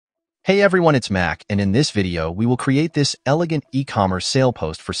Hey everyone, it's Mac, and in this video, we will create this elegant e-commerce sale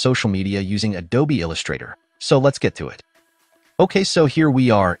post for social media using Adobe Illustrator. So let's get to it. Okay, so here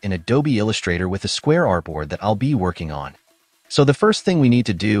we are in Adobe Illustrator with a square artboard that I'll be working on. So the first thing we need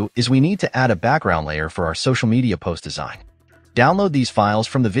to do is we need to add a background layer for our social media post design. Download these files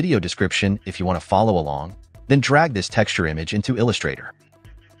from the video description if you want to follow along, then drag this texture image into Illustrator.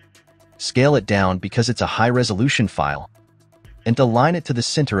 Scale it down because it's a high-resolution file, and align it to the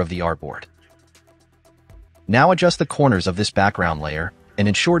center of the artboard. Now adjust the corners of this background layer and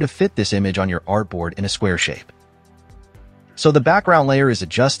ensure to fit this image on your artboard in a square shape. So the background layer is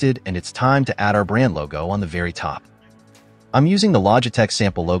adjusted and it's time to add our brand logo on the very top. I'm using the Logitech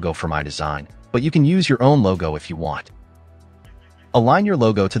sample logo for my design, but you can use your own logo if you want. Align your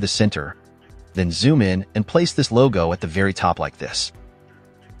logo to the center, then zoom in and place this logo at the very top like this.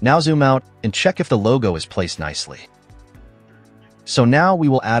 Now zoom out and check if the logo is placed nicely. So now we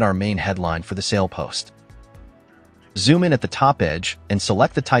will add our main headline for the sale post. Zoom in at the top edge and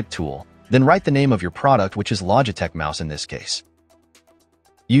select the type tool, then write the name of your product, which is Logitech mouse in this case.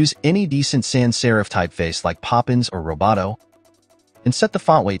 Use any decent sans serif typeface like Poppins or Roboto, and set the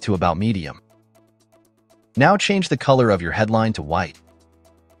font weight to about medium. Now change the color of your headline to white,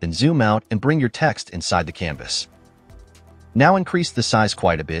 then zoom out and bring your text inside the canvas. Now increase the size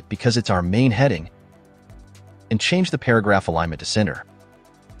quite a bit because it's our main heading, and change the paragraph alignment to center.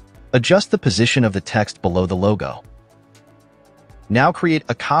 Adjust the position of the text below the logo. Now create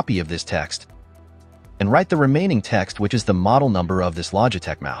a copy of this text and write the remaining text, which is the model number of this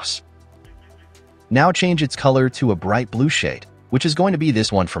Logitech mouse. Now change its color to a bright blue shade, which is going to be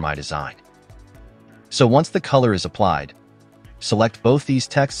this one for my design. So once the color is applied, select both these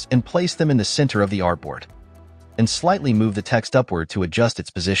texts and place them in the center of the artboard, and slightly move the text upward to adjust its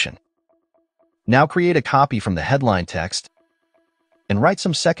position. Now create a copy from the headline text and write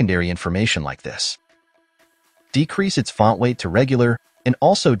some secondary information like this. Decrease its font weight to regular and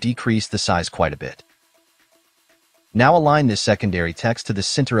also decrease the size quite a bit. Now align this secondary text to the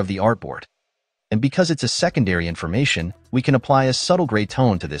center of the artboard, and because it's a secondary information, we can apply a subtle gray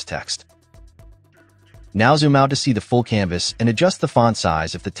tone to this text. Now zoom out to see the full canvas and adjust the font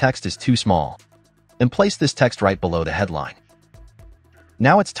size if the text is too small, and place this text right below the headline.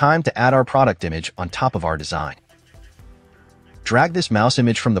 Now it's time to add our product image on top of our design. Drag this mouse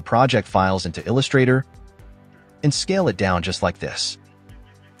image from the project files into Illustrator and scale it down just like this.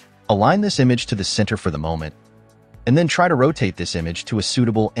 Align this image to the center for the moment, and then try to rotate this image to a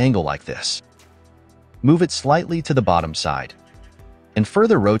suitable angle like this. Move it slightly to the bottom side, and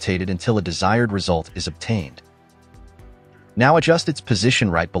further rotate it until a desired result is obtained. Now adjust its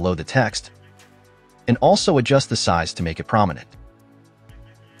position right below the text, and also adjust the size to make it prominent.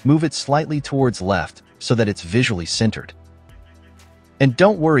 Move it slightly towards left so that it's visually centered. And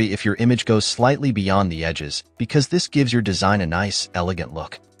don't worry if your image goes slightly beyond the edges, because this gives your design a nice, elegant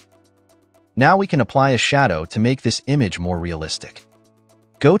look. Now we can apply a shadow to make this image more realistic.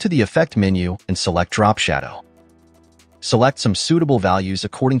 Go to the Effect menu and select Drop Shadow. Select some suitable values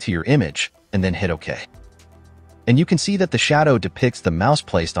according to your image, and then hit OK. And you can see that the shadow depicts the mouse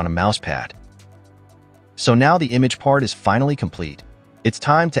placed on a mouse pad. So now the image part is finally complete. It's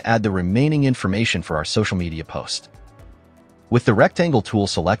time to add the remaining information for our social media post. With the rectangle tool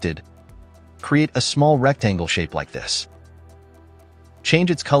selected, create a small rectangle shape like this.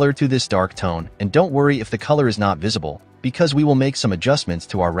 Change its color to this dark tone, and don't worry if the color is not visible, because we will make some adjustments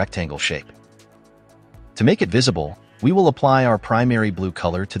to our rectangle shape. To make it visible, we will apply our primary blue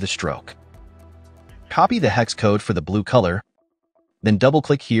color to the stroke. Copy the hex code for the blue color, then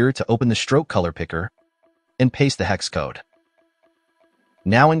double-click here to open the stroke color picker, and paste the hex code.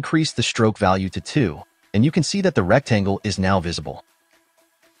 Now increase the stroke value to 2, and you can see that the rectangle is now visible.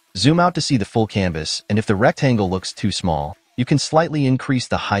 Zoom out to see the full canvas, and if the rectangle looks too small, you can slightly increase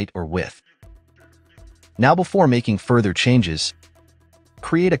the height or width. Now before making further changes,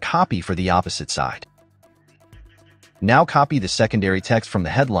 create a copy for the opposite side. Now copy the secondary text from the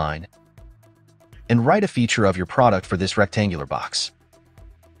headline and write a feature of your product for this rectangular box.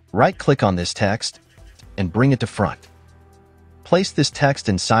 Right-click on this text and bring it to front. Place this text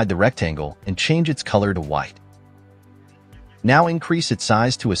inside the rectangle and change its color to white. Now increase its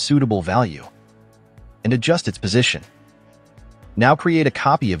size to a suitable value and adjust its position. Now create a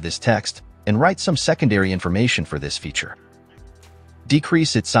copy of this text and write some secondary information for this feature.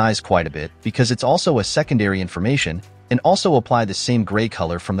 Decrease its size quite a bit because it's also a secondary information, and also apply the same gray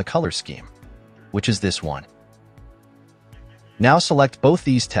color from the color scheme, which is this one. Now select both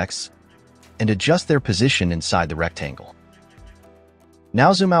these texts and adjust their position inside the rectangle.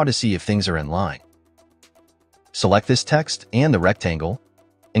 Now zoom out to see if things are in line. Select this text and the rectangle,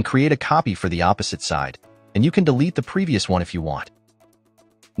 and create a copy for the opposite side, and you can delete the previous one if you want.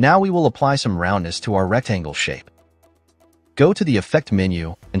 Now we will apply some roundness to our rectangle shape. Go to the Effect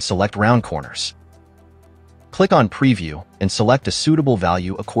menu and select Round Corners. Click on Preview and select a suitable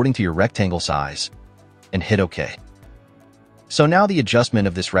value according to your rectangle size, and hit OK. So now the adjustment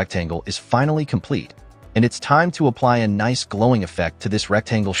of this rectangle is finally complete, and it's time to apply a nice glowing effect to this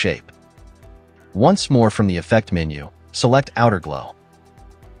rectangle shape. Once more from the Effect menu, select Outer Glow.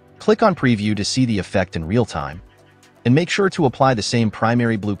 Click on Preview to see the effect in real time, and make sure to apply the same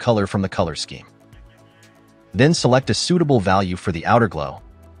primary blue color from the color scheme. Then select a suitable value for the outer glow,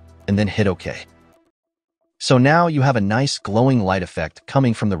 and then hit OK. So now you have a nice glowing light effect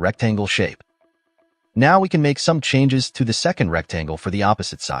coming from the rectangle shape. Now we can make some changes to the second rectangle for the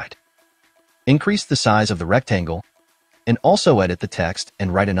opposite side. Increase the size of the rectangle, and also edit the text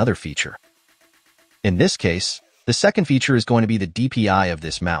and write another feature. In this case, the second feature is going to be the DPI of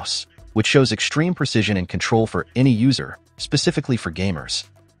this mouse, which shows extreme precision and control for any user, specifically for gamers.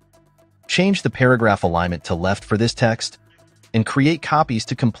 Change the paragraph alignment to left for this text, and create copies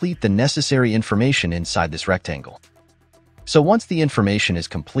to complete the necessary information inside this rectangle. So once the information is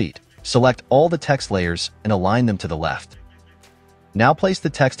complete, select all the text layers and align them to the left. Now place the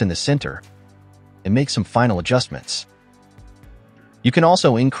text in the center and make some final adjustments. You can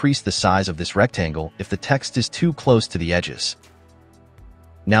also increase the size of this rectangle if the text is too close to the edges.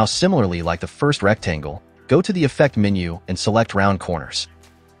 Now, similarly like the first rectangle, go to the Effect menu and select Round Corners.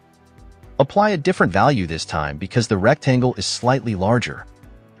 Apply a different value this time because the rectangle is slightly larger,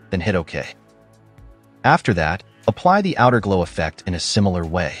 then hit OK. After that, apply the outer glow effect in a similar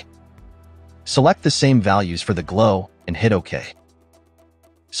way. Select the same values for the glow and hit OK.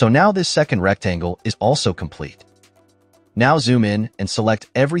 So now this second rectangle is also complete. Now zoom in and select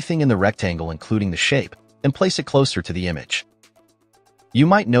everything in the rectangle including the shape and place it closer to the image. You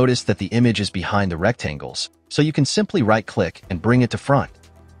might notice that the image is behind the rectangles, so you can simply right-click and bring it to front.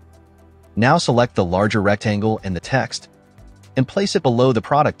 Now select the larger rectangle and the text, and place it below the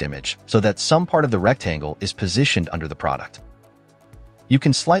product image so that some part of the rectangle is positioned under the product. You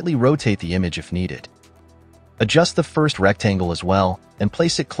can slightly rotate the image if needed. Adjust the first rectangle as well and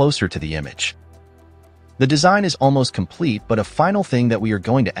place it closer to the image. The design is almost complete, but a final thing that we are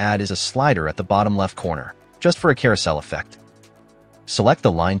going to add is a slider at the bottom left corner, just for a carousel effect. Select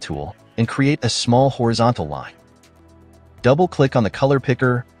the Line tool and create a small horizontal line. Double-click on the color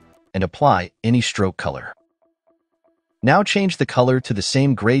picker and apply any stroke color. Now change the color to the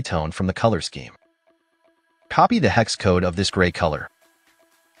same gray tone from the color scheme. Copy the hex code of this gray color.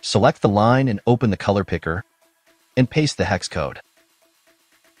 Select the line and open the color picker and paste the hex code.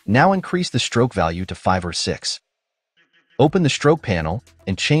 Now increase the stroke value to 5 or 6. Open the stroke panel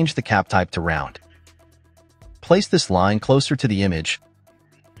and change the cap type to round. Place this line closer to the image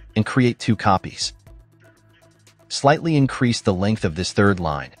and create 2 copies. Slightly increase the length of this third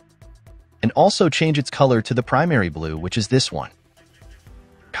line and also change its color to the primary blue, which is this one.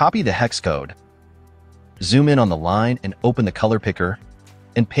 Copy the hex code. Zoom in on the line and open the color picker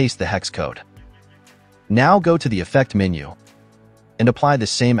and paste the hex code. Now go to the Effect menu and apply the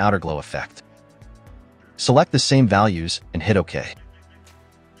same outer glow effect. Select the same values and hit OK.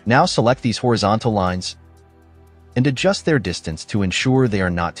 Now select these horizontal lines and adjust their distance to ensure they are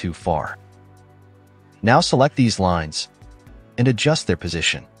not too far. Now select these lines and adjust their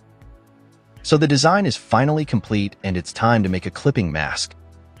position. So the design is finally complete and it's time to make a clipping mask.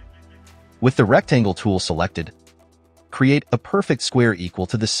 With the rectangle tool selected, create a perfect square equal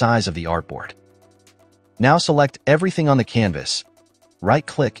to the size of the artboard. Now select everything on the canvas,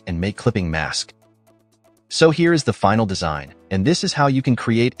 right-click and make clipping mask. So here is the final design, and this is how you can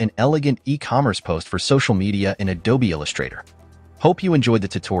create an elegant e-commerce post for social media in Adobe Illustrator. Hope you enjoyed the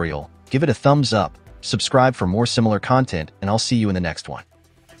tutorial. Give it a thumbs up, subscribe for more similar content, and I'll see you in the next one.